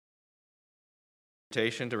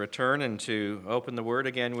Invitation to return and to open the Word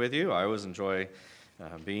again with you. I always enjoy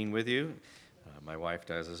being with you. My wife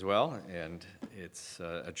does as well, and it's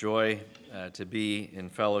a joy to be in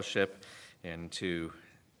fellowship and to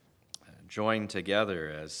join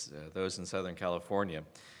together as those in Southern California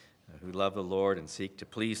who love the Lord and seek to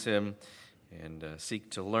please Him and seek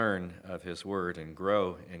to learn of His Word and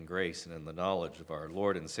grow in grace and in the knowledge of our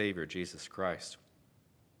Lord and Savior, Jesus Christ.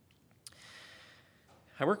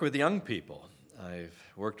 I work with young people. I've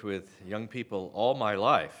worked with young people all my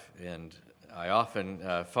life, and I often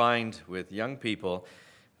find with young people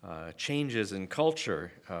changes in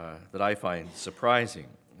culture that I find surprising.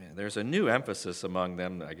 There's a new emphasis among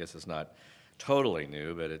them. I guess it's not totally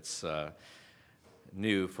new, but it's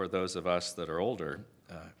new for those of us that are older,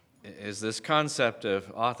 is this concept of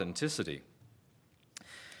authenticity.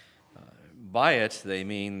 By it, they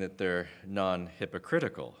mean that they're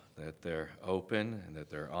non-hypocritical, that they're open, and that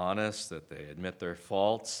they're honest, that they admit their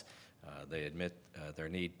faults, they admit their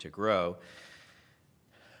need to grow.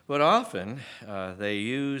 But often, they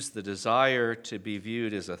use the desire to be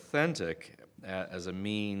viewed as authentic as a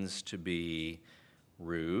means to be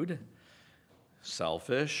rude,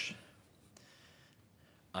 selfish,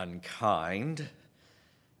 unkind,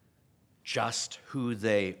 just who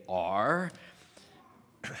they are.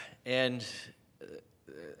 And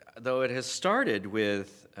though it has started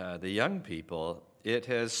with the young people, it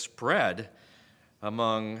has spread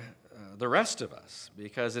among the rest of us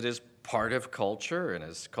because it is part of culture, and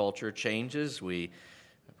as culture changes, we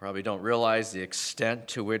probably don't realize the extent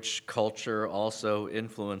to which culture also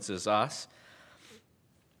influences us.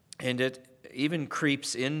 And it even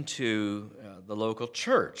creeps into the local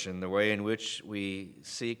church in the way in which we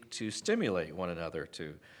seek to stimulate one another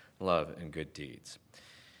to love and good deeds.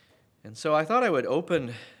 And so I thought I would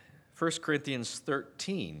open 1 Corinthians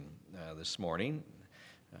 13 this morning.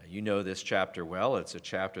 You know this chapter well. It's a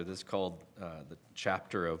chapter that's called the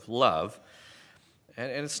chapter of love.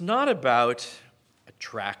 And it's not about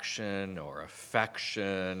attraction or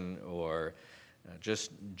affection or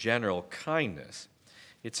just general kindness.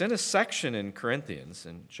 It's in a section in Corinthians,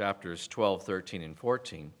 in chapters 12, 13, and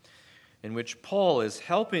 14, in which Paul is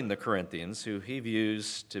helping the Corinthians, who he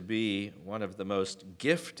views to be one of the most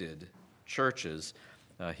gifted churches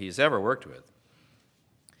he's ever worked with,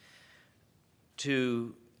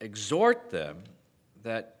 to exhort them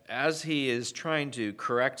that as he is trying to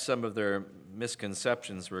correct some of their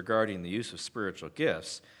misconceptions regarding the use of spiritual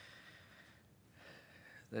gifts,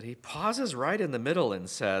 that he pauses right in the middle and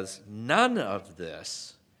says, none of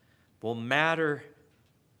this will matter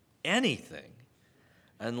anything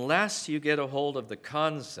unless you get a hold of the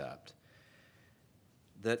concept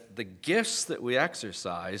that the gifts that we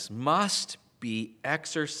exercise must be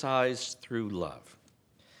exercised through love.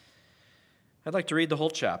 I'd like to read the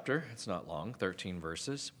whole chapter. It's not long, 13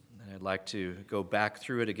 verses. And I'd like to go back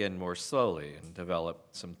through it again more slowly and develop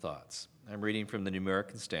some thoughts. I'm reading from the New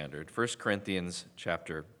American Standard, 1 Corinthians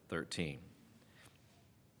chapter 13.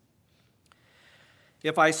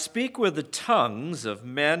 If I speak with the tongues of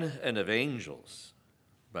men and of angels,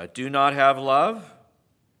 but do not have love,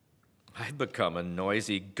 I become a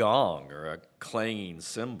noisy gong or a clanging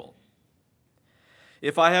cymbal.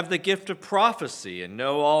 If I have the gift of prophecy and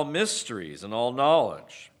know all mysteries and all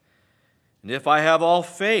knowledge, and if I have all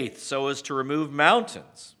faith so as to remove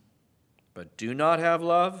mountains, but do not have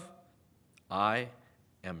love, I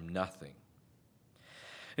am nothing.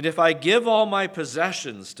 And if I give all my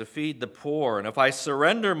possessions to feed the poor, and if I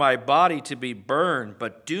surrender my body to be burned,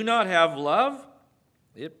 but do not have love,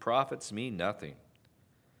 it profits me nothing.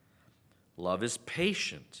 Love is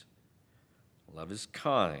patient. Love is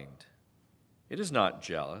kind. It is not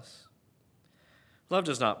jealous. Love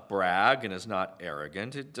does not brag and is not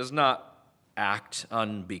arrogant. It does not act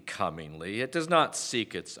unbecomingly. It does not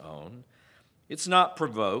seek its own. It's not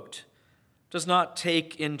provoked. Does not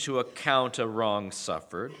take into account a wrong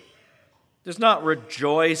suffered. Does not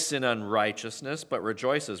rejoice in unrighteousness, but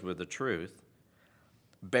rejoices with the truth.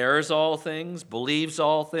 Bears all things, believes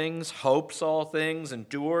all things, hopes all things,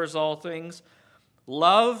 endures all things.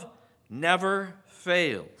 Love never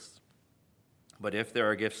fails. But if there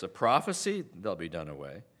are gifts of prophecy, they'll be done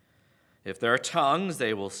away. If there are tongues,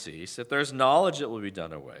 they will cease. If there's knowledge, it will be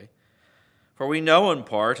done away. For we know in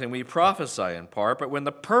part and we prophesy in part, but when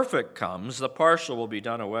the perfect comes, the partial will be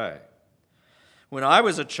done away. When I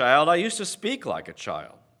was a child, I used to speak like a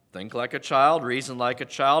child, think like a child, reason like a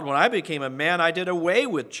child. When I became a man, I did away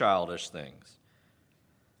with childish things.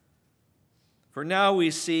 For now we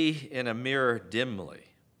see in a mirror dimly,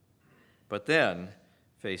 but then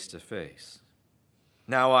face to face.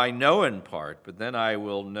 Now I know in part, but then I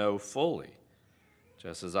will know fully,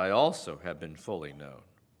 just as I also have been fully known.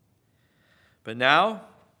 But now,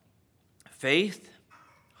 faith,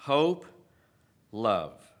 hope,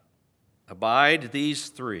 love. Abide these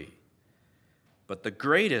three, but the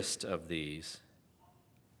greatest of these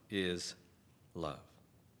is love.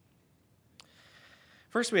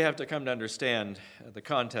 First, we have to come to understand the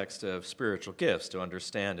context of spiritual gifts to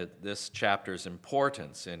understand this chapter's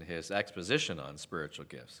importance in his exposition on spiritual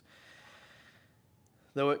gifts.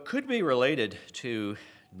 Though it could be related to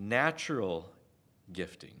natural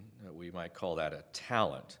gifting, we might call that a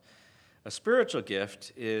talent, a spiritual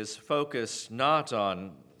gift is focused not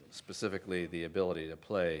on specifically the ability to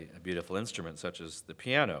play a beautiful instrument such as the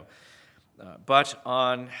piano, but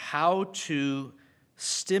on how to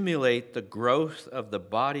stimulate the growth of the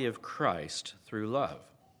body of Christ through love.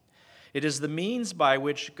 It is the means by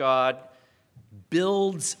which God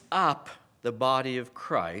builds up the body of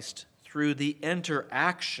Christ through the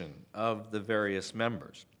interaction of the various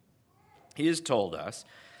members. He has told us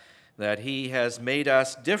that he has made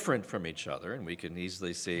us different from each other, and we can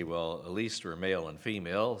easily see, well, at least we're male and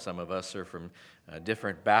female. Some of us are from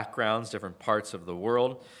different backgrounds, different parts of the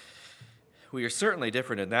world. We are certainly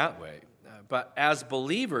different in that way. But as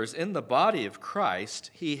believers in the body of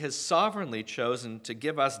Christ, he has sovereignly chosen to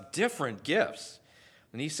give us different gifts.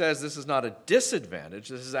 And he says this is not a disadvantage,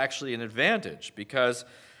 this is actually an advantage, because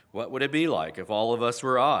what would it be like if all of us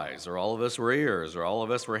were eyes, or all of us were ears, or all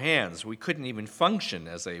of us were hands? We couldn't even function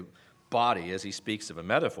as a body, as he speaks of a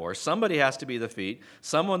metaphor. Somebody has to be the feet,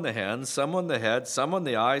 someone the hands, someone the head, someone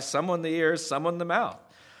the eyes, someone the ears, someone the mouth.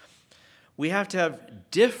 We have to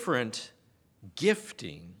have different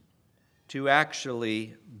gifting to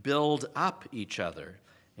actually build up each other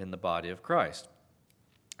in the body of Christ.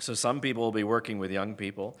 So some people will be working with young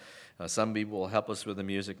people. Some people will help us with the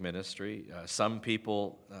music ministry. Some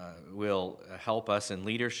people will help us in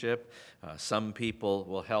leadership. Some people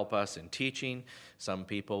will help us in teaching. Some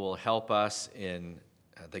people will help us in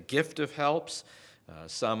the gift of helps.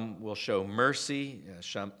 Some will show mercy.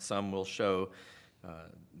 Some will show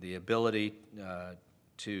the ability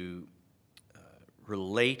to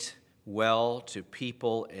relate well to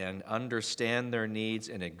people and understand their needs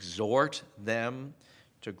and exhort them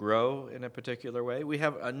to grow in a particular way. We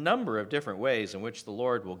have a number of different ways in which the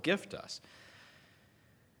Lord will gift us.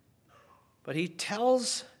 But he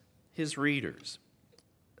tells his readers,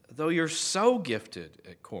 though you're so gifted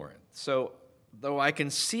at Corinth, so though I can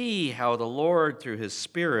see how the Lord through his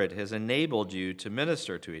Spirit has enabled you to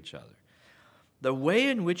minister to each other, the way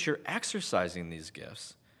in which you're exercising these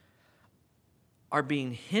gifts are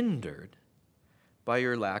being hindered by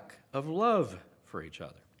your lack of love for each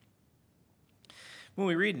other. When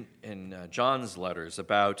we read in John's letters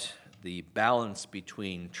about the balance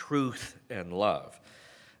between truth and love,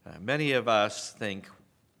 many of us think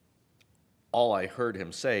all I heard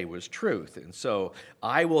him say was truth, and so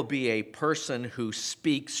I will be a person who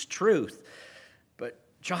speaks truth. But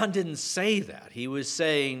John didn't say that. He was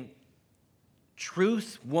saying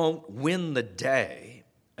truth won't win the day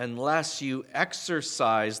unless you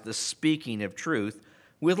exercise the speaking of truth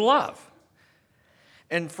with love.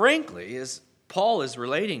 And frankly, as Paul is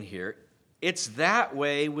relating here, it's that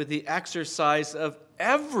way with the exercise of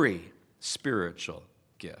every spiritual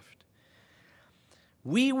gift.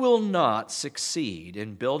 We will not succeed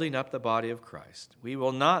in building up the body of Christ. We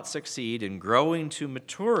will not succeed in growing to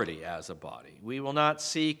maturity as a body. We will not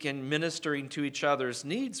seek in ministering to each other's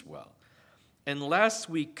needs well unless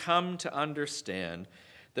we come to understand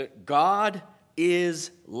that God is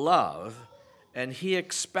love, and he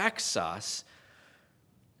expects us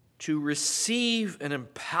to receive an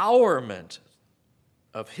empowerment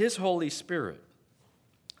of his Holy Spirit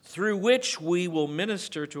through which we will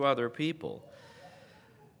minister to other people,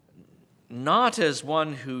 not as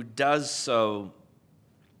one who does so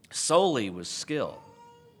solely with skill,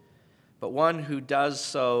 but one who does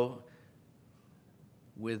so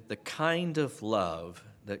with the kind of love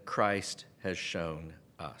that Christ has shown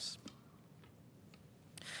us.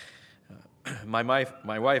 My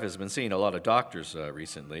wife has been seeing a lot of doctors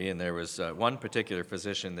recently, and there was one particular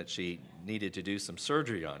physician that she needed to do some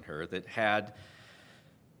surgery on her that had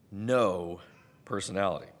no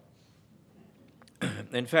personality.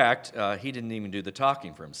 In fact, he didn't even do the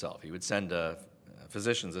talking for himself. He would send a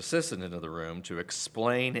physician's assistant into the room to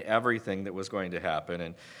explain everything that was going to happen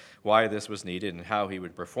and why this was needed and how he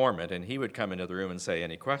would perform it, and he would come into the room and say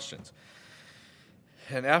any questions.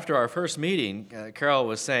 And after our first meeting, Carol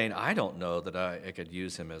was saying, I don't know that I could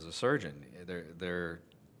use him as a surgeon. There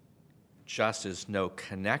just is no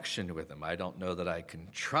connection with him. I don't know that I can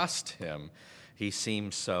trust him. He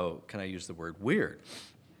seems so, can I use the word, weird.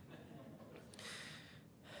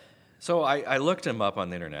 So I looked him up on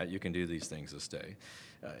the internet. You can do these things this day.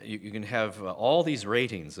 You can have all these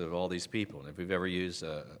ratings of all these people. And if you've ever used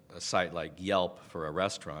a site like Yelp for a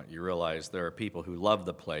restaurant, you realize there are people who love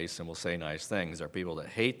the place and will say nice things. There are people that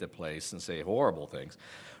hate the place and say horrible things.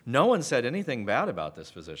 No one said anything bad about this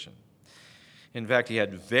physician. In fact, he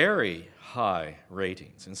had very high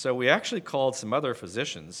ratings. And so we actually called some other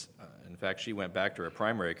physicians. In fact, she went back to her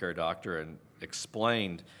primary care doctor and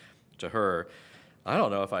explained to her, I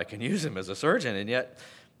don't know if I can use him as a surgeon. And yet,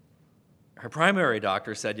 her primary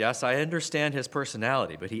doctor said, yes, I understand his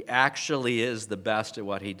personality, but he actually is the best at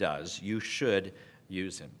what he does. You should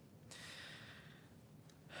use him.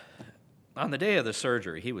 On the day of the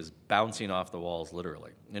surgery, he was bouncing off the walls,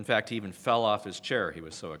 literally. In fact, he even fell off his chair. He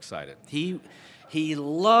was so excited. He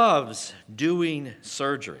loves doing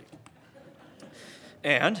surgery.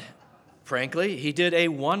 And frankly, he did a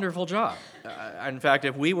wonderful job. In fact,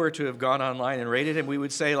 if we were to have gone online and rated him, we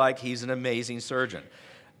would say, like, he's an amazing surgeon.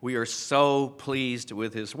 We are so pleased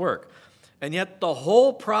with his work. And yet the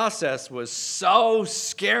whole process was so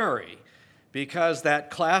scary because that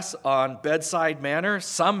class on bedside manner,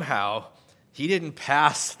 somehow he didn't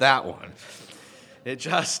pass that one. It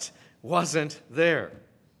just wasn't there.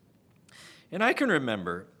 And I can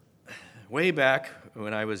remember way back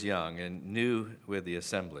when I was young and new with the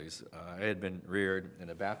assemblies, I had been reared in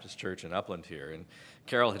a Baptist church in Upland here, and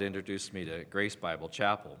Carol had introduced me to Grace Bible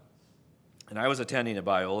Chapel. And I was attending a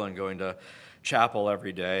Bible and going to chapel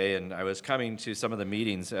every day, and I was coming to some of the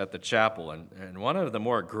meetings at the chapel, and one of the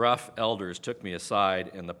more gruff elders took me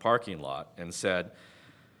aside in the parking lot and said,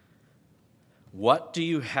 "What do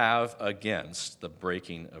you have against the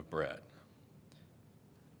breaking of bread?"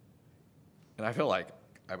 And I feel like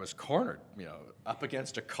I was cornered, up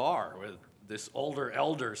against a car with this older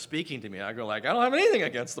elder speaking to me. I go like, I don't have anything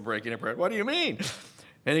against the breaking of bread. What do you mean?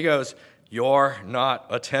 And he goes, "You're not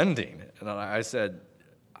attending." And I said,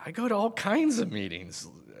 "I go to all kinds of meetings.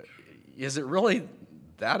 Is it really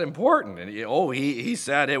that important?" And he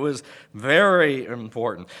said it was very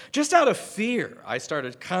important. Just out of fear, I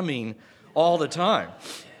started coming all the time.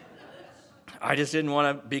 I just didn't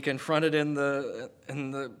want to be confronted in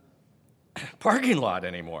the parking lot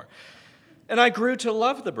anymore. And I grew to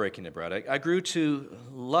love the breaking of bread. I grew to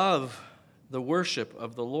love the worship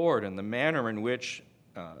of the Lord and the manner in which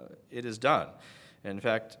it is done. In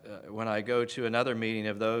fact, when I go to another meeting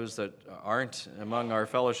of those that aren't among our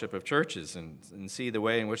fellowship of churches and see the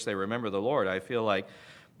way in which they remember the Lord, I feel like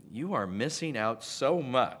you are missing out so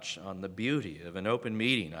much on the beauty of an open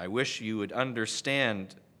meeting. I wish you would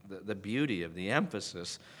understand the beauty of the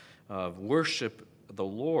emphasis of worship the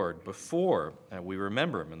Lord before we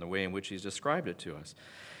remember him in the way in which he's described it to us.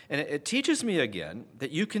 And it teaches me again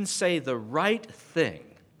that you can say the right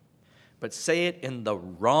thing, but say it in the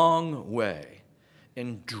wrong way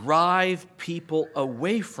and drive people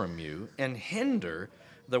away from you and hinder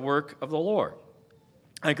the work of the Lord.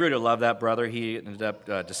 I grew to love that brother. He ended up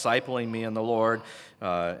discipling me in the Lord.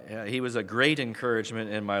 He was a great encouragement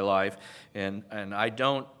in my life, and I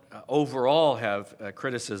don't overall have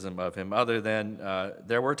criticism of him other than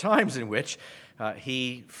there were times in which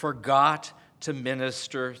he forgot to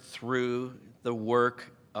minister through the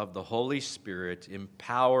work of the Holy Spirit,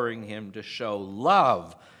 empowering him to show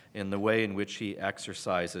love in the way in which he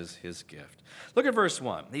exercises his gift. Look at verse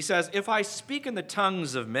 1. He says, "If I speak in the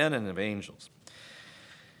tongues of men and of angels."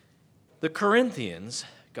 The Corinthians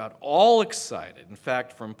got all excited. In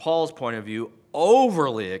fact, from Paul's point of view,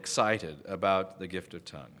 overly excited about the gift of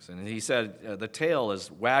tongues. And he said, the tail is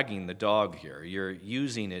wagging the dog here. You're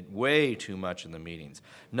using it way too much in the meetings.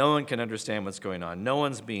 No one can understand what's going on. No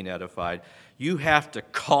one's being edified. You have to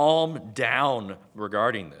calm down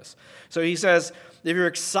regarding this. So he says, if you're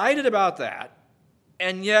excited about that,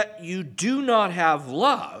 and yet you do not have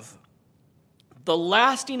love, the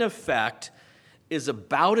lasting effect is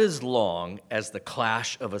about as long as the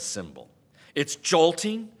clash of a cymbal. It's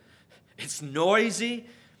jolting, it's noisy,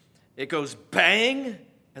 it goes bang,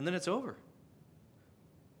 and then it's over.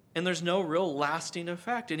 And there's no real lasting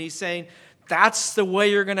effect. And he's saying that's the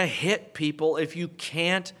way you're going to hit people if you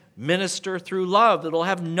can't minister through love. It'll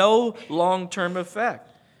have no long-term effect.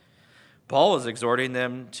 Paul is exhorting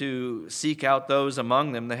them to seek out those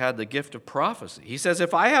among them that had the gift of prophecy. He says,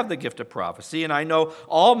 if I have the gift of prophecy and I know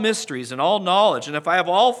all mysteries and all knowledge, and if I have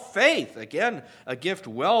all faith, again, a gift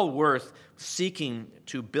well worth seeking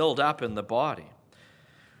to build up in the body.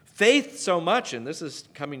 Faith so much, and this is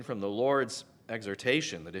coming from the Lord's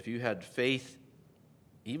exhortation, that if you had faith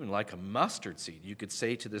even like a mustard seed, you could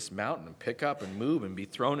say to this mountain and pick up and move and be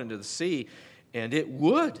thrown into the sea, and it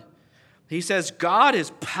would. He says God is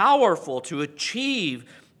powerful to achieve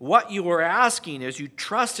what you are asking is you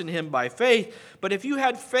trust in him by faith. But if you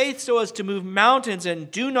had faith so as to move mountains and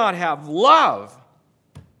do not have love,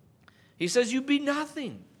 he says you'd be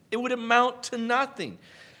nothing. It would amount to nothing.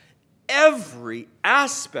 Every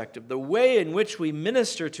aspect of the way in which we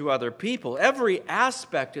minister to other people, every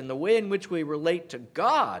aspect in the way in which we relate to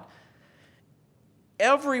God,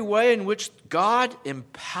 every way in which God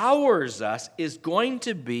empowers us is going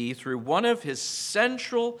to be through one of his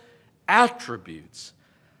central attributes.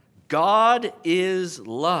 God is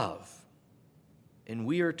love, and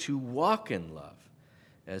we are to walk in love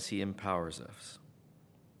as he empowers us.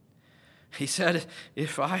 He said,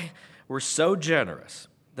 if I were so generous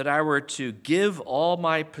that I were to give all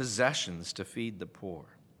my possessions to feed the poor.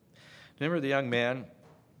 Remember the young man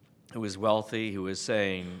who was wealthy, who was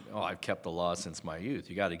saying, I've kept the law since my youth.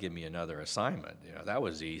 You got to give me another assignment. That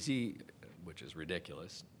was easy, which is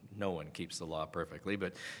ridiculous. No one keeps the law perfectly,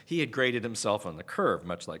 but he had graded himself on the curve,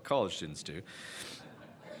 much like college students do.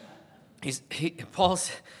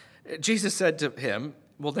 Jesus said to him,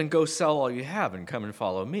 well, then go sell all you have and come and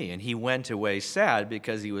follow me. And he went away sad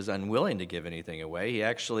because he was unwilling to give anything away. He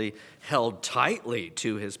actually held tightly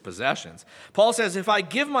to his possessions. Paul says, if I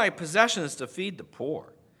give my possessions to feed the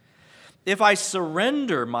poor, if I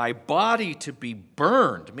surrender my body to be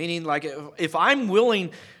burned, meaning like if I'm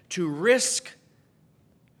willing to risk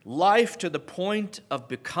life to the point of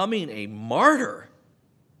becoming a martyr,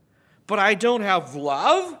 but I don't have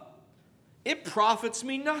love, it profits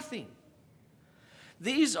me nothing.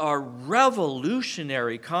 These are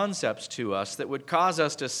revolutionary concepts to us that would cause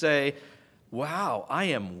us to say, wow, I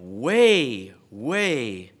am way,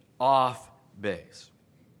 way off base.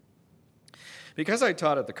 Because I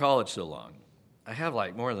taught at the college so long, I have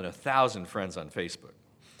like more than 1,000 friends on Facebook.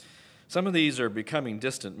 Some of these are becoming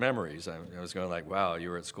distant memories. I was going like, wow, you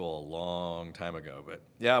were at school a long time ago. But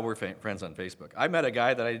yeah, we're friends on Facebook. I met a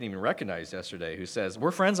guy that I didn't even recognize yesterday who says, we're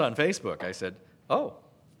friends on Facebook. I said, oh.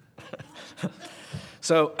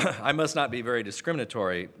 So I must not be very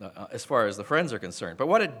discriminatory as far as the friends are concerned. But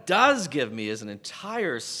what it does give me is an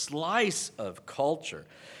entire slice of culture.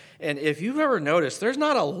 And if you've ever noticed, there's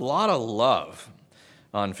not a lot of love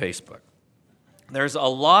on Facebook. There's a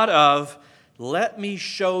lot of, let me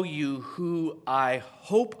show you who I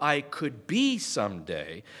hope I could be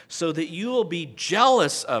someday so that you will be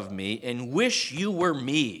jealous of me and wish you were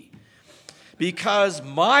me because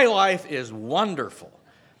my life is wonderful.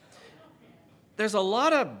 There's a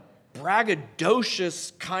lot of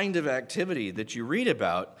braggadocious kind of activity that you read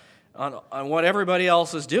about on what everybody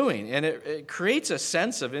else is doing. And it creates a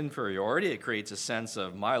sense of inferiority. It creates a sense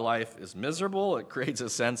of my life is miserable. It creates a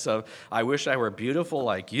sense of I wish I were beautiful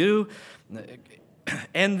like you.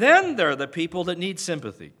 And then there are the people that need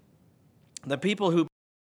sympathy. The people who,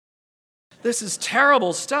 this is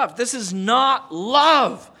terrible stuff. This is not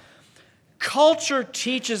love. Culture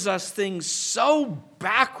teaches us things so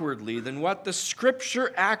backwardly than what the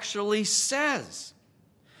Scripture actually says.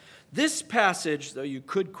 This passage, though you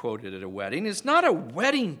could quote it at a wedding, is not a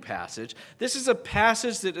wedding passage. This is a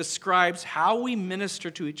passage that describes how we minister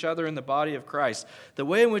to each other in the body of Christ, the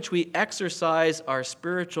way in which we exercise our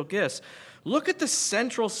spiritual gifts. Look at the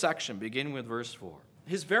central section, beginning with verse 4.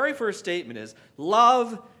 His very first statement is,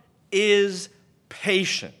 love is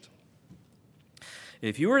patient.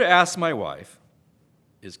 If you were to ask my wife,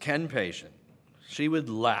 is Ken patient? She would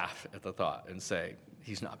laugh at the thought and say,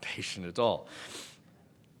 he's not patient at all.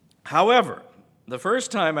 However, the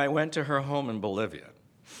first time I went to her home in Bolivia,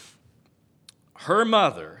 her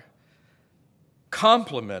mother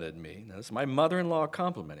complimented me. Now, this is my mother-in-law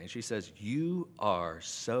complimenting. She says, you are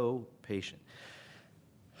so patient.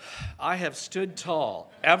 I have stood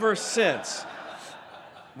tall ever since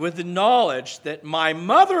with the knowledge that my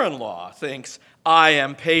mother-in-law thinks I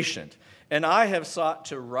am patient. And I have sought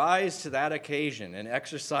to rise to that occasion and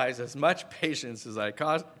exercise as much patience as I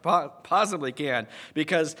possibly can,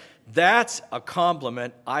 because that's a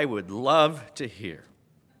compliment I would love to hear.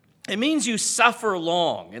 It means you suffer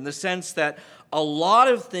long in the sense that a lot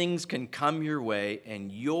of things can come your way and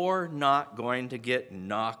you're not going to get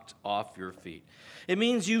knocked off your feet. It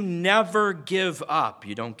means you never give up.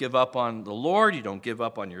 You don't give up on the Lord. You don't give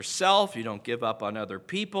up on yourself. You don't give up on other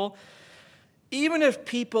people. Even if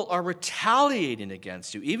people are retaliating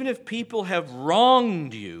against you, even if people have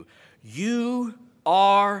wronged you, you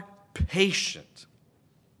are patient.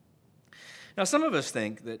 Now, some of us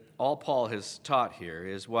think that all Paul has taught here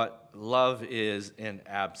is what love is in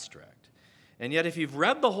abstract. And yet, if you've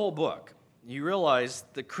read the whole book, you realize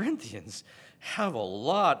the Corinthians have a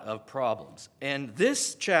lot of problems. And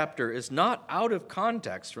this chapter is not out of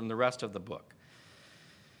context from the rest of the book.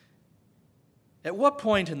 At what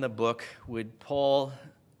point in the book would Paul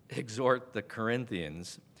exhort the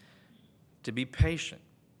Corinthians to be patient.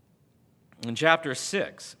 In chapter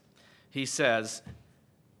 6, he says,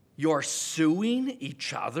 "You're suing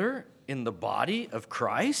each other in the body of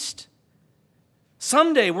Christ?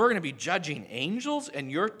 Someday we're going to be judging angels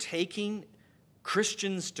and you're taking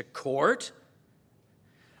Christians to court?"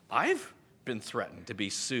 I've been threatened to be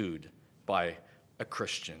sued by a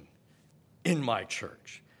Christian in my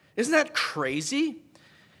church. Isn't that crazy?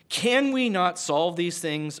 Can we not solve these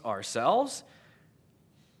things ourselves?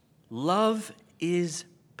 Love is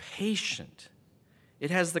patient.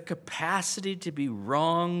 It has the capacity to be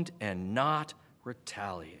wronged and not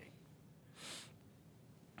retaliate.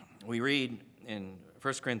 We read in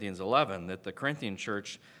 1 Corinthians 11 that the Corinthian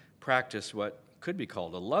church practiced what could be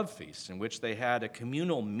called a love feast, in which they had a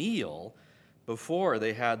communal meal before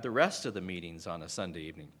they had the rest of the meetings on a Sunday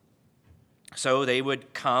evening. So they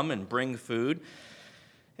would come and bring food.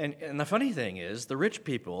 And the funny thing is, the rich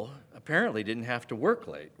people apparently didn't have to work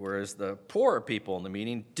late, whereas the poorer people in the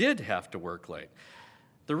meeting did have to work late.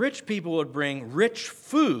 The rich people would bring rich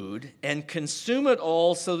food and consume it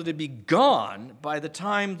all so that it'd be gone by the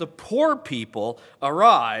time the poor people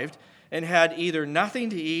arrived and had either nothing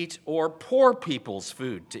to eat or poor people's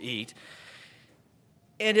food to eat.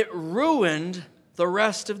 And it ruined the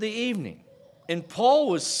rest of the evening. And Paul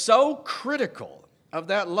was so critical of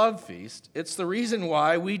that love feast. It's the reason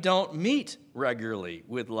why we don't meet regularly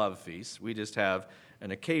with love feasts. We just have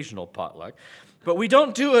an occasional potluck. But we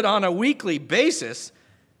don't do it on a weekly basis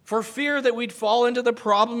for fear that we'd fall into the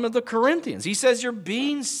problem of the Corinthians. He says, you're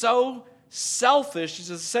being so selfish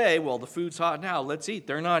to say, well, the food's hot now, let's eat.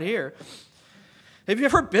 They're not here. Have you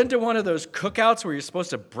ever been to one of those cookouts where you're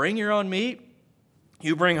supposed to bring your own meat?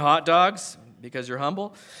 You bring hot dogs because you're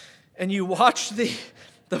humble, and you watch the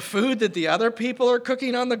food that the other people are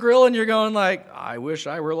cooking on the grill, and you're going like, I wish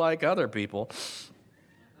I were like other people.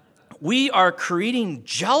 We are creating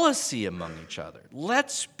jealousy among each other.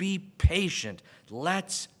 Let's be patient.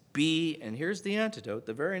 Let's be, and here's the antidote,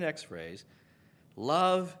 the very next phrase,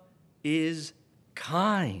 love is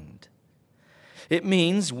kind. It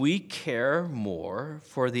means we care more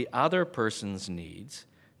for the other person's needs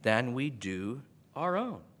than we do our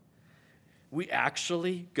own. We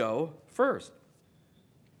actually go first.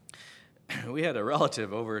 We had a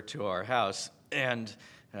relative over to our house, and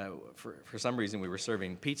for some reason we were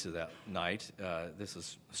serving pizza that night. This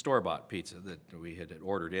is store-bought pizza that we had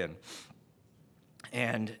ordered in.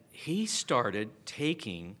 And he started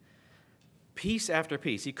taking piece after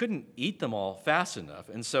piece. He couldn't eat them all fast enough,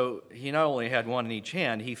 and so he not only had one in each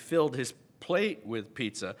hand, he filled his plate with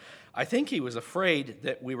pizza. I think he was afraid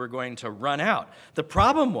that we were going to run out. The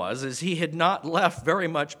problem was he had not left very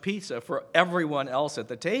much pizza for everyone else at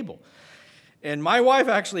the table. And my wife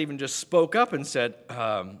actually even just spoke up and said,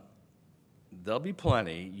 there'll be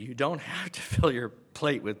plenty. You don't have to fill your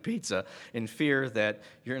plate with pizza in fear that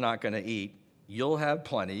you're not going to eat. You'll have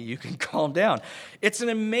plenty. You can calm down. It's an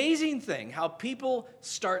amazing thing how people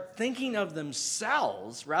start thinking of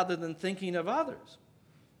themselves rather than thinking of others.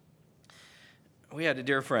 We had a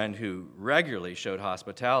dear friend who regularly showed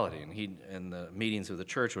hospitality, and he, in the meetings of the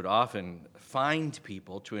church, would often find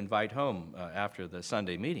people to invite home after the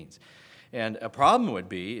Sunday meetings. And a problem would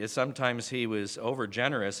be is sometimes he was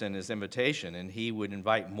overgenerous in his invitation, and he would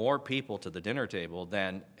invite more people to the dinner table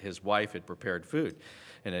than his wife had prepared food.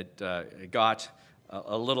 And it got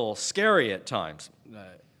a little scary at times.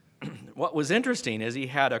 What was interesting is he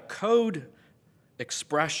had a code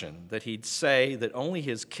expression that he'd say that only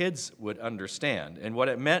his kids would understand. And what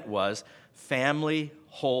it meant was, family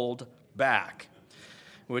hold back,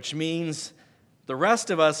 which means the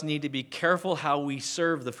rest of us need to be careful how we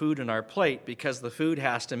serve the food in our plate because the food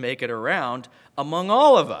has to make it around among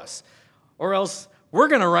all of us, or else we're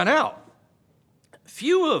going to run out.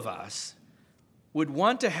 Few of us would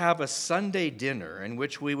want to have a Sunday dinner in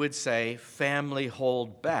which we would say, family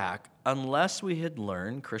hold back, unless we had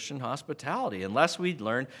learned Christian hospitality, unless we'd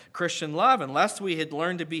learned Christian love, unless we had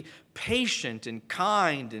learned to be patient and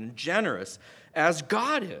kind and generous as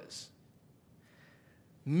God is.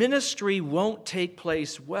 Ministry won't take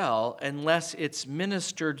place well unless it's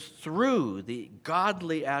ministered through the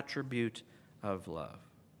godly attribute of love.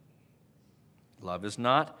 Love is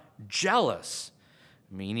not jealous,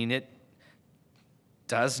 meaning it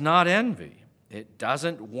does not envy. It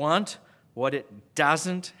doesn't want what it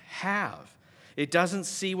doesn't have. It doesn't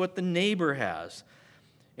see what the neighbor has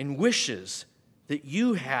and wishes that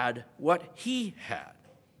you had what he had.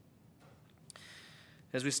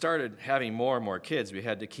 As we started having more and more kids, we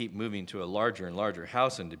had to keep moving to a larger and larger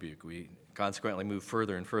house in Dubuque. We consequently moved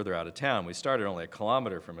further and further out of town. We started only a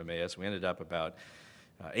kilometer from Emmaus. We ended up about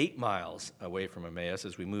 8 miles away from Emmaus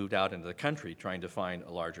as we moved out into the country trying to find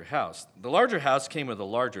a larger house. The larger house came with a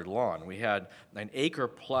larger lawn. We had an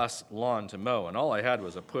acre-plus lawn to mow, and all I had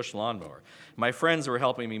was a push lawnmower. My friends were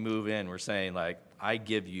helping me move in were saying, like, I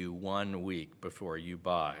give you 1 week before you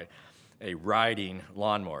buy a riding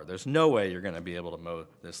lawnmower. There's no way you're going to be able to mow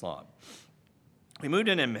this lawn. We moved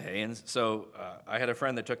in May, and so I had a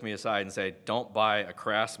friend that took me aside and said, don't buy a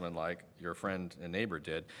Craftsman like your friend and neighbor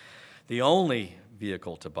did. The only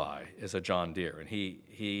vehicle to buy is a John Deere, and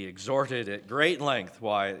he exhorted at great length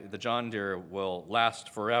why the John Deere will last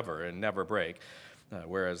forever and never break,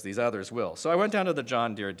 whereas these others will. So I went down to the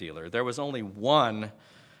John Deere dealer. There was only one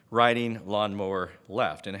riding lawnmower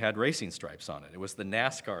left, and it had racing stripes on it. It was the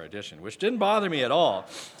NASCAR edition, which didn't bother me at all.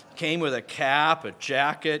 Came with a cap, a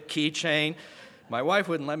jacket, keychain. My wife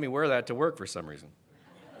wouldn't let me wear that to work for some reason.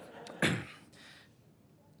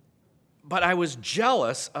 But I was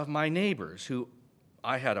jealous of my neighbors who,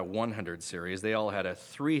 I had a 100 series, they all had a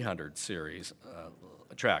 300 series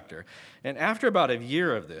tractor. And after about a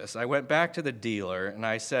year of this, I went back to the dealer and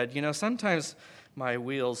I said, sometimes my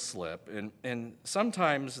wheels slip and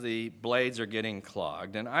sometimes the blades are getting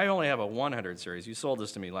clogged, and I only have a 100 series. You sold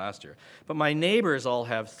this to me last year. But my neighbors all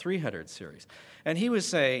have 300 series. And he was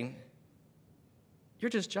saying, you're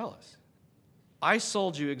just jealous. I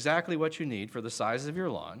sold you exactly what you need for the size of your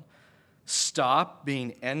lawn. Stop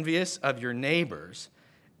being envious of your neighbors.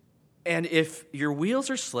 And if your wheels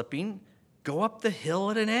are slipping, go up the hill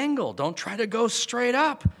at an angle. Don't try to go straight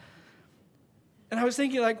up. And I was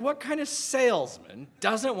thinking, what kind of salesman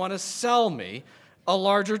doesn't want to sell me a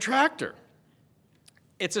larger tractor?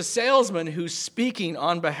 It's a salesman who's speaking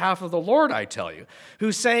on behalf of the Lord, I tell you,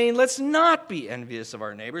 who's saying, let's not be envious of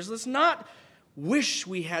our neighbors. Let's not wish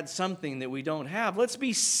we had something that we don't have. Let's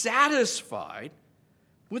be satisfied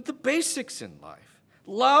with the basics in life.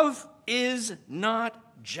 Love is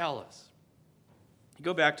not jealous. You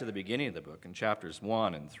go back to the beginning of the book in chapters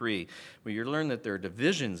 1 and 3, where you learn that there are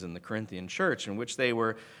divisions in the Corinthian church in which they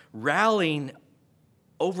were rallying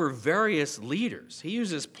over various leaders. He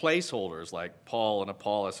uses placeholders like Paul and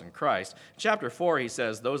Apollos and Christ. In chapter 4, he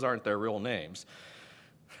says those aren't their real names.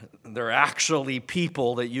 They're actually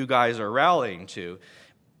people that you guys are rallying to.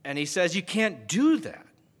 And he says you can't do that.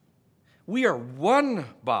 We are one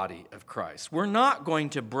body of Christ. We're not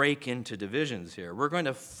going to break into divisions here. We're going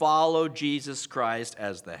to follow Jesus Christ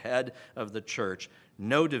as the head of the church.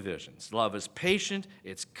 No divisions. Love is patient,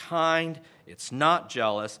 it's kind, it's not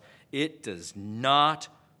jealous, it does not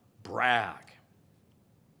brag.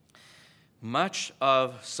 Much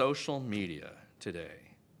of social media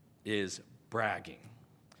today is bragging.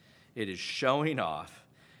 It is showing off.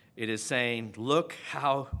 It is saying, look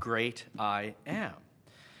how great I am.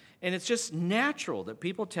 And it's just natural that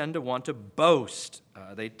people tend to want to boast.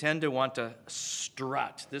 They tend to want to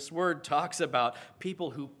strut. This word talks about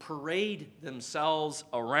people who parade themselves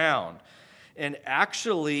around and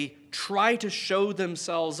actually try to show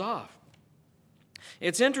themselves off.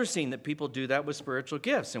 It's interesting that people do that with spiritual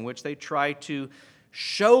gifts, in which they try to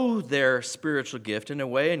show their spiritual gift in a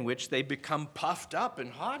way in which they become puffed up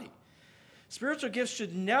and haughty. Spiritual gifts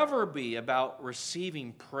should never be about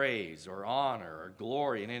receiving praise or honor or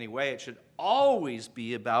glory in any way. It should always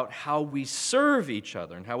be about how we serve each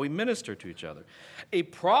other and how we minister to each other. A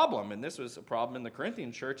problem, and this was a problem in the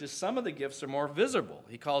Corinthian church, is some of the gifts are more visible.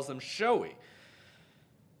 He calls them showy.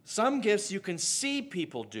 Some gifts you can see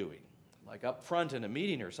people doing, like up front in a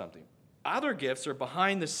meeting or something. Other gifts are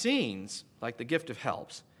behind the scenes, like the gift of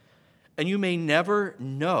helps, and you may never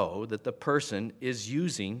know that the person is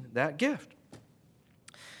using that gift.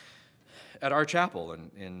 At our chapel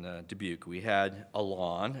in Dubuque, we had a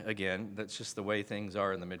lawn. Again, that's just the way things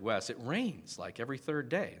are in the Midwest. It rains like every third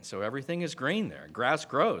day, and so everything is green there. Grass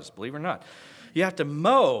grows, believe it or not. You have to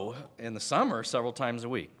mow in the summer several times a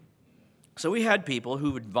week. So we had people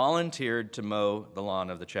who had volunteered to mow the lawn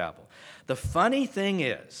of the chapel. The funny thing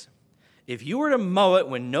is, if you were to mow it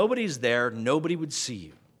when nobody's there, nobody would see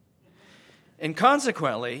you. And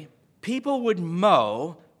consequently, people would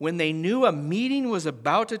mow when they knew a meeting was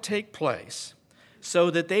about to take place, so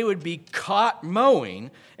that they would be caught mowing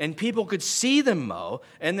and people could see them mow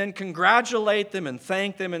and then congratulate them and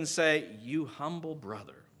thank them and say, "You humble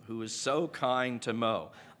brother who is so kind to mow.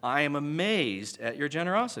 I am amazed at your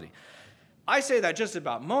generosity." I say that just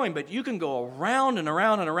about mowing, but you can go around and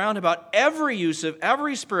around and around about every use of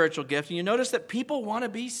every spiritual gift, and you notice that people want to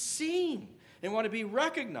be seen and want to be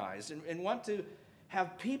recognized and want to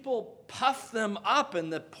have people puff them up.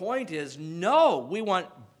 And the point is, no, we want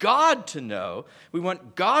God to know. We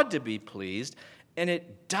want God to be pleased. And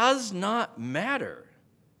it does not matter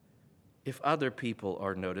if other people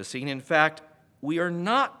are noticing. In fact, we are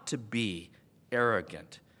not to be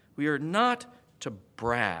arrogant. We are not to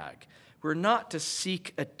brag. We're not to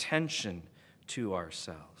seek attention to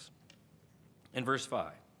ourselves. In verse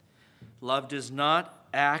 5, love does not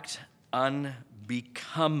act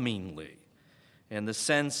unbecomingly in the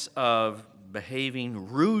sense of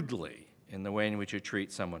behaving rudely in the way in which you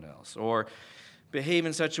treat someone else, or behave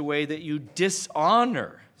in such a way that you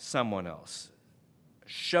dishonor someone else,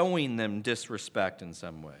 showing them disrespect in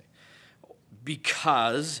some way,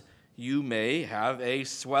 because you may have a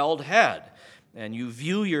swelled head and you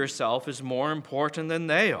view yourself as more important than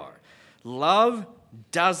they are. Love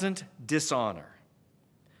doesn't dishonor.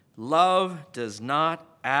 Love does not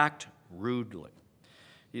act rudely.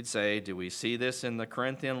 You'd say, do we see this in the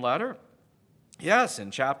Corinthian letter? Yes, in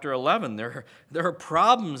chapter 11, there are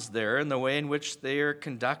problems there in the way in which they are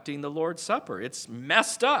conducting the Lord's Supper. It's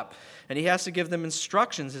messed up, and he has to give them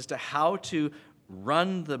instructions as to how to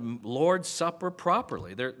run the Lord's Supper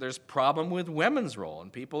properly. There's problem with women's role,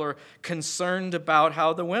 and people are concerned about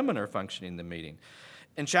how the women are functioning in the meeting.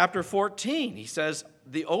 In chapter 14, he says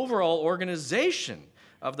the overall organization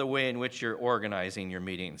of the way in which you're organizing your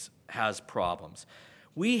meetings has problems.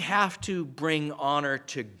 We have to bring honor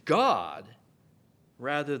to God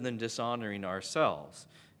rather than dishonoring ourselves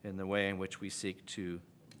in the way in which we seek to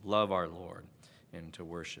love our Lord and to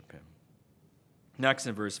worship him. Next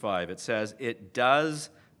in verse 5, it says, it does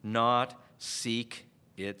not seek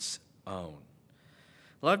its own.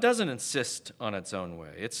 Love doesn't insist on its own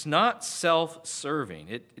way. It's not self-serving.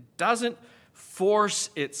 It doesn't force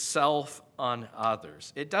itself on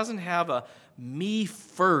others. It doesn't have a me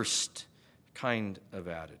first kind of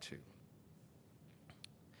attitude.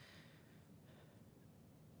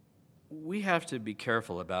 We have to be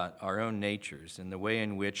careful about our own natures and the way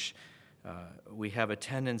in which we have a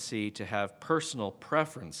tendency to have personal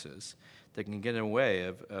preferences that can get in the way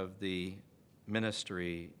of the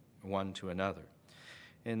ministry one to another.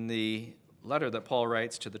 In the letter that Paul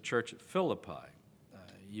writes to the church at Philippi,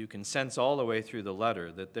 you can sense all the way through the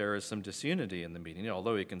letter that there is some disunity in the meeting,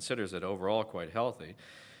 although he considers it overall quite healthy.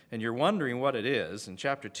 And you're wondering what it is. In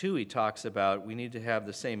chapter 2, he talks about we need to have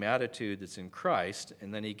the same attitude that's in Christ,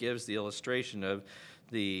 and then he gives the illustration of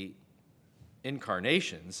the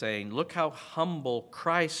incarnation, saying, look how humble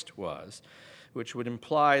Christ was, which would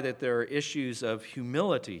imply that there are issues of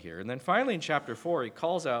humility here. And then finally in chapter 4, he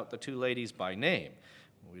calls out the two ladies by name.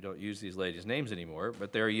 We don't use these ladies' names anymore,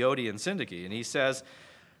 but they're Euodia and Syntyche. And he says,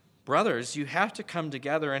 brothers, you have to come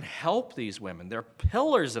together and help these women. They're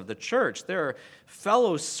pillars of the church. They're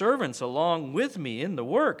fellow servants along with me in the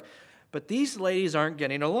work. But these ladies aren't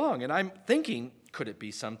getting along. And I'm thinking, could it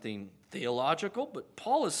be something theological? But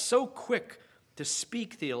Paul is so quick to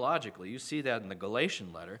speak theologically. You see that in the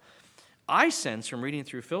Galatian letter. I sense from reading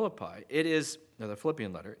through Philippi, the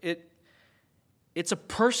Philippian letter, it's a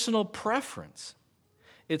personal preference.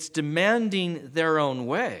 It's demanding their own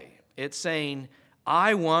way. It's saying,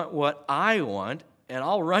 I want what I want, and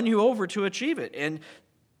I'll run you over to achieve it. And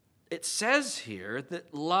it says here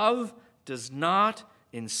that love does not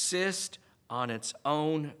insist on its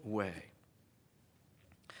own way.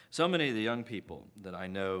 So many of the young people that I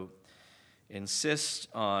know insist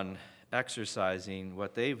on exercising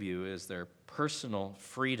what they view as their personal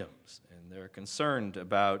freedoms, and they're concerned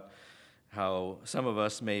about how some of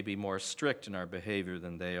us may be more strict in our behavior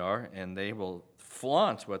than they are, and they will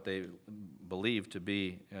flaunt what they believe to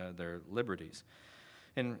be their liberties.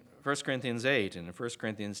 In 1 Corinthians 8 and in 1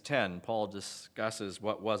 Corinthians 10, Paul discusses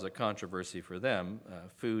what was a controversy for them,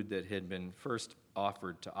 food that had been first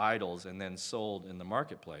offered to idols and then sold in the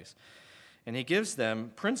marketplace. And he gives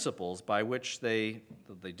them principles by which they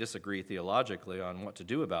disagree theologically on what to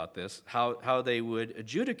do about this, how they would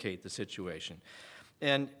adjudicate the situation.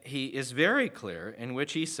 And he is very clear in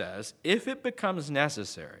which he says, if it becomes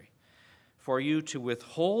necessary for you to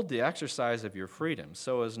withhold the exercise of your freedom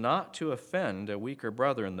so as not to offend a weaker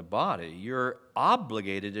brother in the body, you're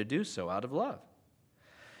obligated to do so out of love.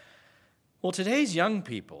 Well, today's young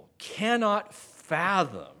people cannot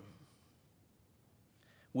fathom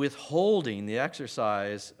withholding the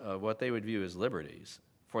exercise of what they would view as liberties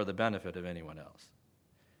for the benefit of anyone else.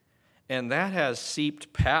 And that has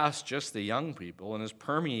seeped past just the young people and is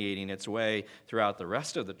permeating its way throughout the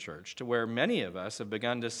rest of the church to where many of us have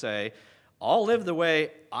begun to say, I'll live the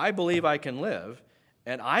way I believe I can live,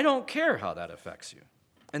 and I don't care how that affects you.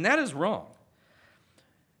 And that is wrong.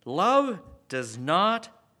 Love does not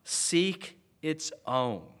seek its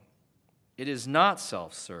own. It is not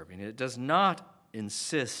self-serving. It does not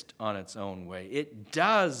insist on its own way. It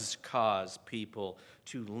does cause people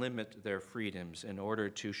to limit their freedoms in order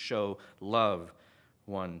to show love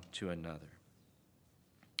one to another.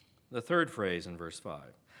 the third phrase in verse 5.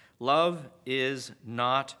 Love is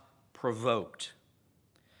not provoked,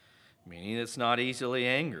 meaning it's not easily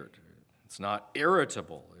angered. It's not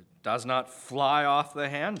irritable. It does not fly off the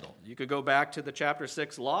handle. You could go back to the chapter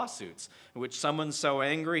 6 lawsuits in which someone's so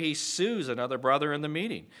angry he sues another brother in the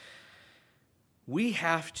meeting. We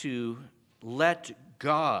have to let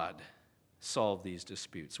God solve these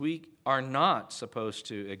disputes. We are not supposed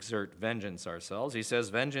to exert vengeance ourselves. He says,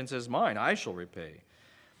 "Vengeance is mine, I shall repay."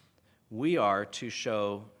 We are to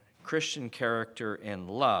show Christian character and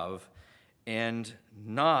love and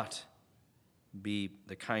not be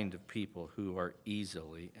the kind of people who are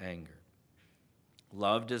easily angered.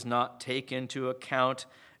 Love does not take into account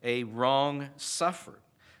a wrong suffered.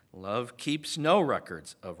 Love keeps no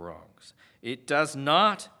records of wrongs. It does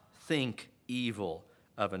not think evil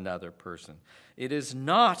of another person. It is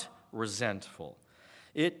not resentful.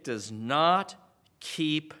 It does not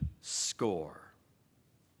keep score.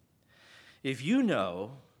 If you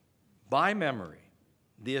know by memory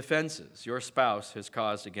the offenses your spouse has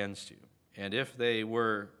caused against you, and if they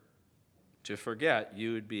were to forget,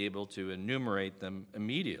 you would be able to enumerate them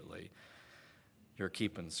immediately, you're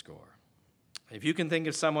keeping score. If you can think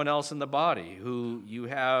of someone else in the body who you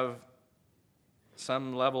have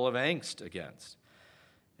some level of angst against,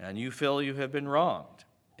 and you feel you have been wronged,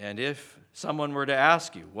 and if someone were to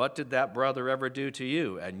ask you, what did that brother ever do to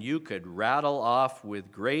you? And you could rattle off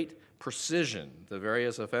with great precision the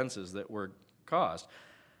various offenses that were caused,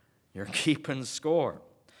 you're keeping score.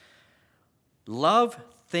 Love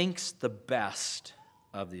thinks the best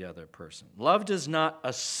of the other person. Love does not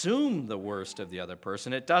assume the worst of the other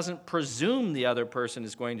person. It doesn't presume the other person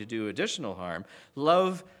is going to do additional harm.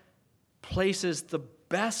 Love places the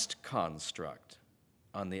best construct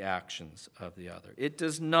on the actions of the other. It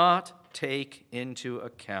does not take into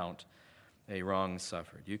account a wrong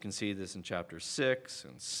suffered. You can see this in chapter 6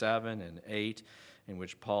 and 7 and 8, in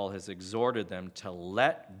which Paul has exhorted them to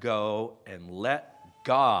let go and let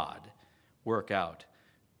God work out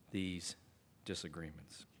these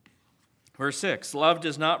disagreements. Verse 6, love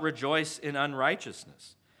does not rejoice in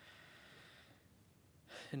unrighteousness.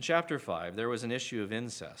 In chapter 5, there was an issue of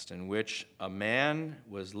incest in which a man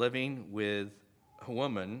was living with a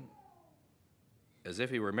woman as if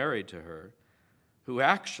he were married to her, who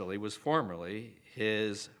actually was formerly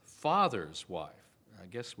his father's wife. I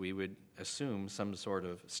guess we would assume some sort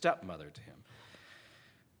of stepmother to him.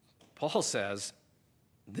 Paul says,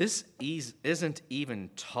 this isn't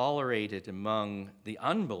even tolerated among the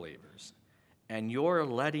unbelievers, and you're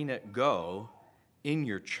letting it go in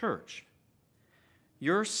your church.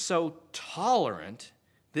 You're so tolerant,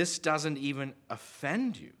 this doesn't even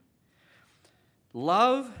offend you.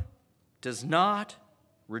 Love does not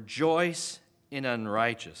rejoice in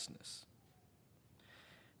unrighteousness.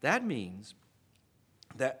 That means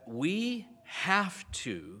that we have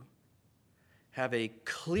to have a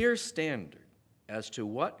clear standard as to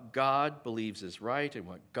what God believes is right and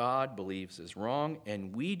what God believes is wrong,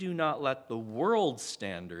 and we do not let the world's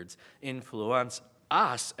standards influence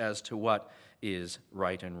us as to what is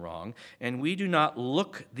right and wrong, and we do not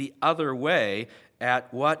look the other way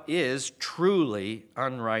at what is truly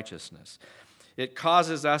unrighteousness. It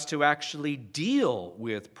causes us to actually deal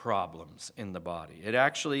with problems in the body. It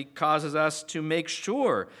actually causes us to make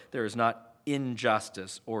sure there is not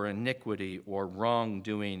injustice or iniquity or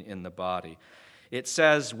wrongdoing in the body. It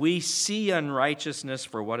says we see unrighteousness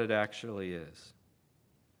for what it actually is.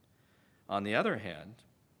 On the other hand,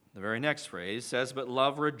 the very next phrase says, but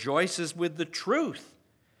love rejoices with the truth.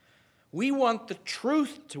 We want the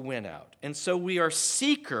truth to win out, and so we are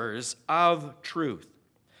seekers of truth.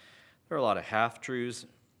 There are a lot of half-truths,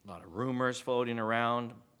 a lot of rumors floating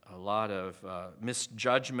around, a lot of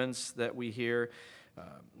misjudgments that we hear.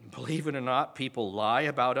 Believe it or not, people lie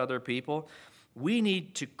about other people. We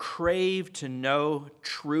need to crave to know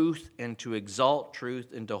truth and to exalt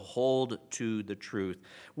truth and to hold to the truth.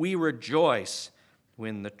 We rejoice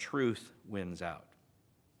when the truth wins out.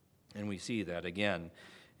 And we see that again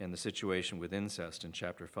in the situation with incest in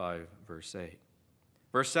chapter 5, verse 8.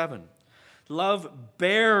 Verse 7, love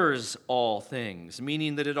bears all things,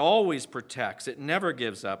 meaning that it always protects, it never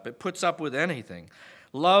gives up, it puts up with anything.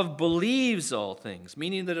 Love believes all things,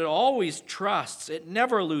 meaning that it always trusts, it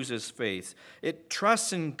never loses faith, it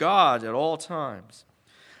trusts in God at all times.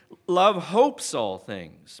 Love hopes all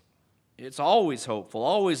things. It's always hopeful,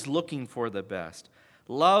 always looking for the best.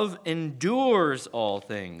 Love endures all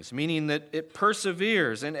things, meaning that it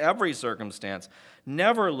perseveres in every circumstance,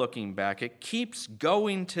 never looking back. It keeps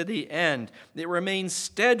going to the end. It remains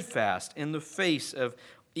steadfast in the face of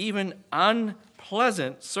even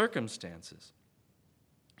unpleasant circumstances.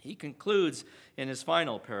 He concludes in his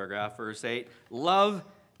final paragraph, verse 8, love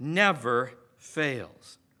never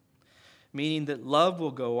fails, meaning that love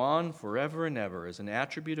will go on forever and ever as an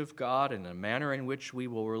attribute of God and a manner in which we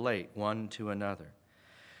will relate one to another.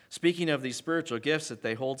 Speaking of these spiritual gifts that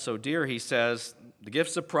they hold so dear, he says, the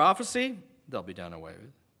gifts of prophecy, they'll be done away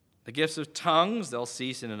with. The gifts of tongues, they'll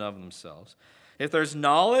cease in and of themselves. If there's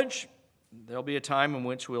knowledge, there'll be a time in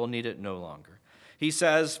which we'll need it no longer. He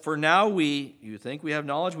says, for now you think we have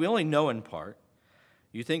knowledge, we only know in part.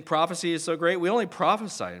 You think prophecy is so great, we only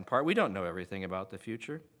prophesy in part. We don't know everything about the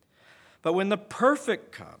future. But when the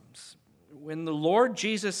perfect comes, when the Lord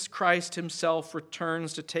Jesus Christ himself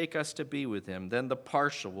returns to take us to be with him, then the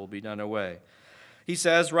partial will be done away. He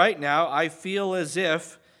says, right now, I feel as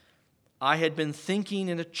if I had been thinking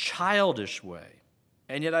in a childish way.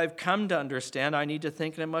 And yet I've come to understand I need to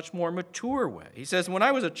think in a much more mature way. He says, when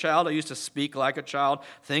I was a child, I used to speak like a child,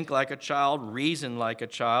 think like a child, reason like a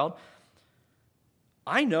child.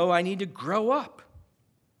 I know I need to grow up.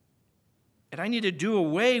 And I need to do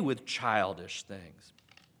away with childish things.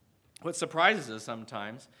 What surprises us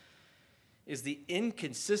sometimes is the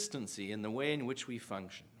inconsistency in the way in which we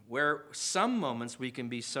function, where some moments we can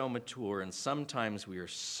be so mature and sometimes we are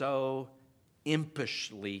so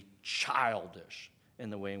impishly childish in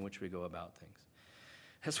the way in which we go about things.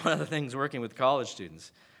 That's one of the things working with college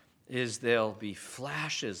students is there'll be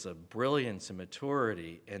flashes of brilliance and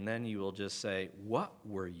maturity, and then you will just say, what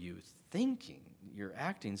were you thinking? You're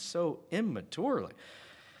acting so immaturely.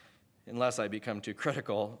 Unless I become too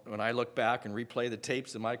critical, when I look back and replay the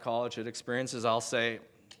tapes of my collegehood experiences, I'll say,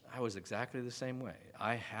 I was exactly the same way.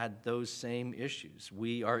 I had those same issues.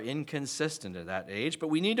 We are inconsistent at that age, but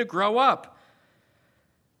we need to grow up.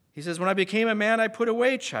 He says, when I became a man, I put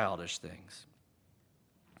away childish things.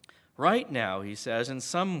 Right now, he says, in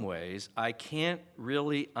some ways, I can't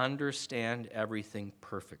really understand everything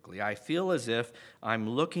perfectly. I feel as if I'm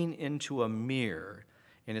looking into a mirror,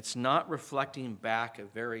 and it's not reflecting back a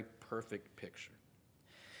very perfect picture.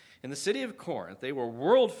 In the city of Corinth, they were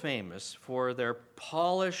world famous for their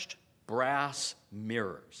polished brass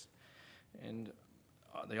mirrors. And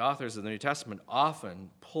the authors of the New Testament often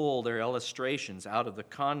pull their illustrations out of the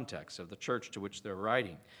context of the church to which they're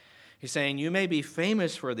writing. He's saying, you may be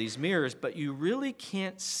famous for these mirrors, but you really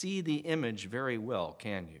can't see the image very well,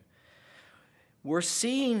 can you? We're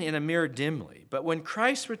seeing in a mirror dimly, but when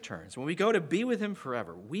Christ returns, when we go to be with him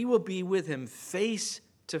forever, we will be with him face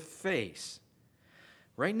to face.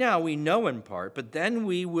 Right now we know in part, but then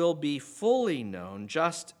we will be fully known,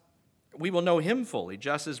 we will know him fully,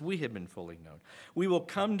 just as we have been fully known. We will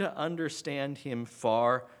come to understand him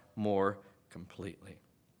far more completely.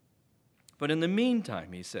 But in the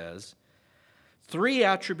meantime, he says, 3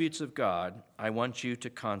 attributes of God I want you to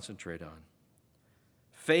concentrate on: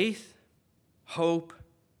 faith, hope,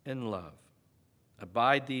 and love.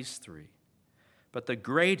 Abide these 3. But the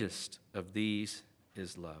greatest of these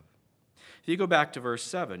is love. If you go back to verse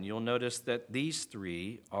 7, you'll notice that these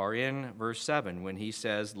 3 are in verse 7 when he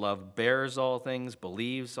says, love bears all things,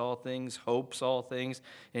 believes all things, hopes all things,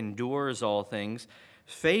 endures all things.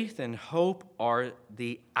 Faith and hope are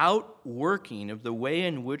the outworking of the way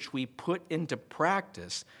in which we put into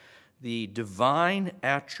practice the divine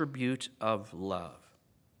attribute of love.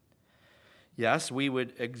 Yes, we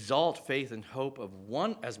would exalt faith and hope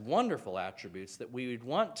as wonderful attributes that we would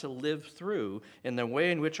want to live through in the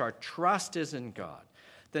way in which our trust is in God.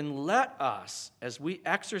 Then let us, as we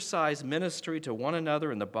exercise ministry to one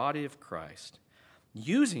another in the body of Christ,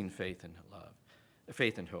 using faith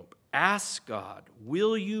and hope, ask God,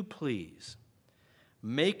 will you please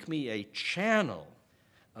make me a channel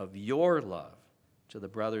of your love to the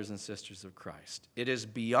brothers and sisters of Christ? It is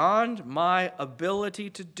beyond my ability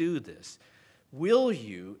to do this. Will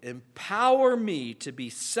you empower me to be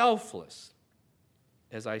selfless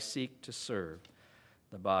as I seek to serve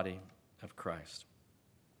the body of Christ?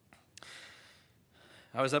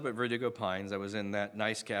 I was up at Verdugo Pines. I was in that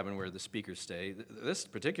nice cabin where the speakers stay. This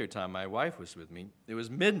particular time, my wife was with me. It was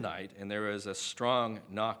midnight, and there was a strong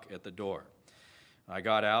knock at the door. I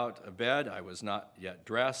got out of bed. I was not yet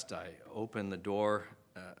dressed. I opened the door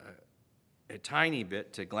a tiny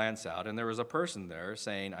bit to glance out, and there was a person there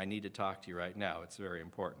saying, I need to talk to you right now. It's very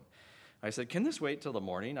important. I said, can this wait till the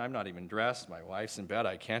morning? I'm not even dressed. My wife's in bed.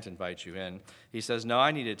 I can't invite you in. He says, no,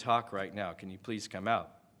 I need to talk right now. Can you please come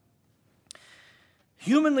out?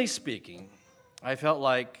 Humanly speaking, I felt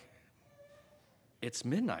like it's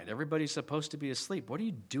midnight. Everybody's supposed to be asleep. What are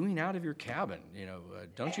you doing out of your cabin?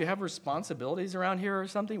 Don't you have responsibilities around here or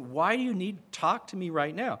something? Why do you need to talk to me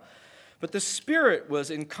right now? But the Spirit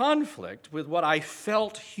was in conflict with what I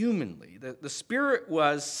felt humanly. The Spirit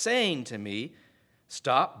was saying to me,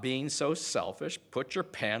 Stop being so selfish, put your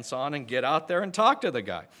pants on, and get out there and talk to the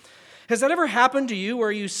guy. Has that ever happened to you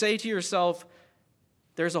where you say to yourself,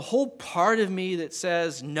 there's a whole part of me that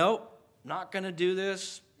says, nope, not going to do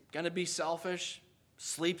this, going to be selfish,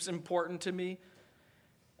 sleep's important to me.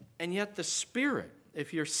 And yet the Spirit,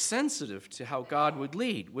 if you're sensitive to how God would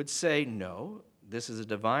lead, would say, no, this is a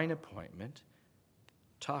divine appointment.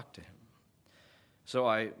 Talk to him. So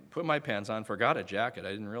I put my pants on, forgot a jacket.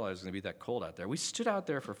 I didn't realize it was going to be that cold out there. We stood out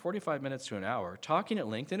there for 45 minutes to an hour talking at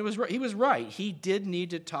length, and he was right. He did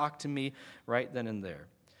need to talk to me right then and there.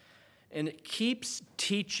 And it keeps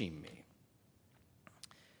teaching me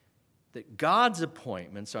that God's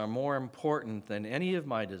appointments are more important than any of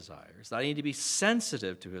my desires. I need to be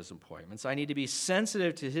sensitive to his appointments. I need to be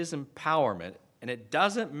sensitive to his empowerment. And it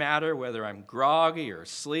doesn't matter whether I'm groggy or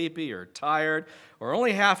sleepy or tired or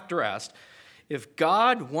only half dressed. If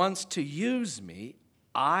God wants to use me,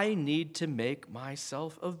 I need to make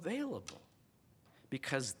myself available,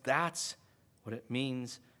 because that's what it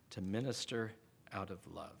means to minister out of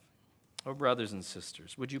love. Oh, brothers and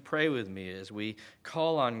sisters, would you pray with me as we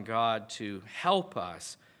call on God to help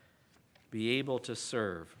us be able to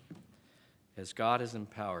serve as God has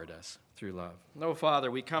empowered us through love? Oh, Father,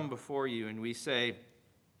 we come before you and we say,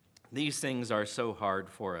 these things are so hard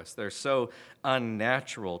for us. They're so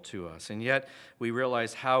unnatural to us, and yet we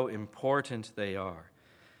realize how important they are.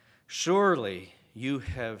 Surely you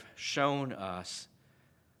have shown us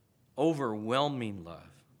overwhelming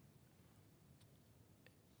love.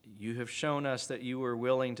 You have shown us that you were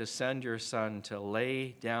willing to send your Son to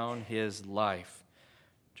lay down his life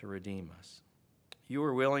to redeem us. You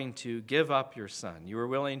were willing to give up your Son. You were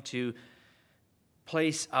willing to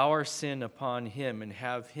place our sin upon him and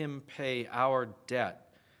have him pay our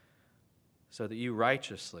debt so that you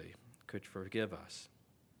righteously could forgive us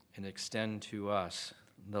and extend to us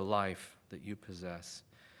the life that you possess.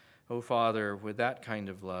 Oh, Father, with that kind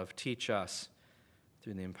of love, teach us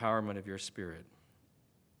through the empowerment of your Spirit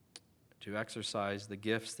to exercise the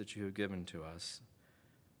gifts that you have given to us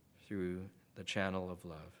through the channel of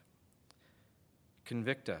love.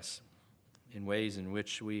 Convict us in ways in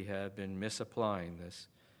which we have been misapplying this.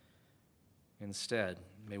 Instead,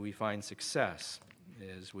 may we find success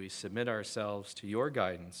as we submit ourselves to your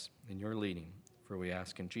guidance and your leading, for we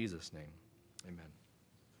ask in Jesus' name. Amen.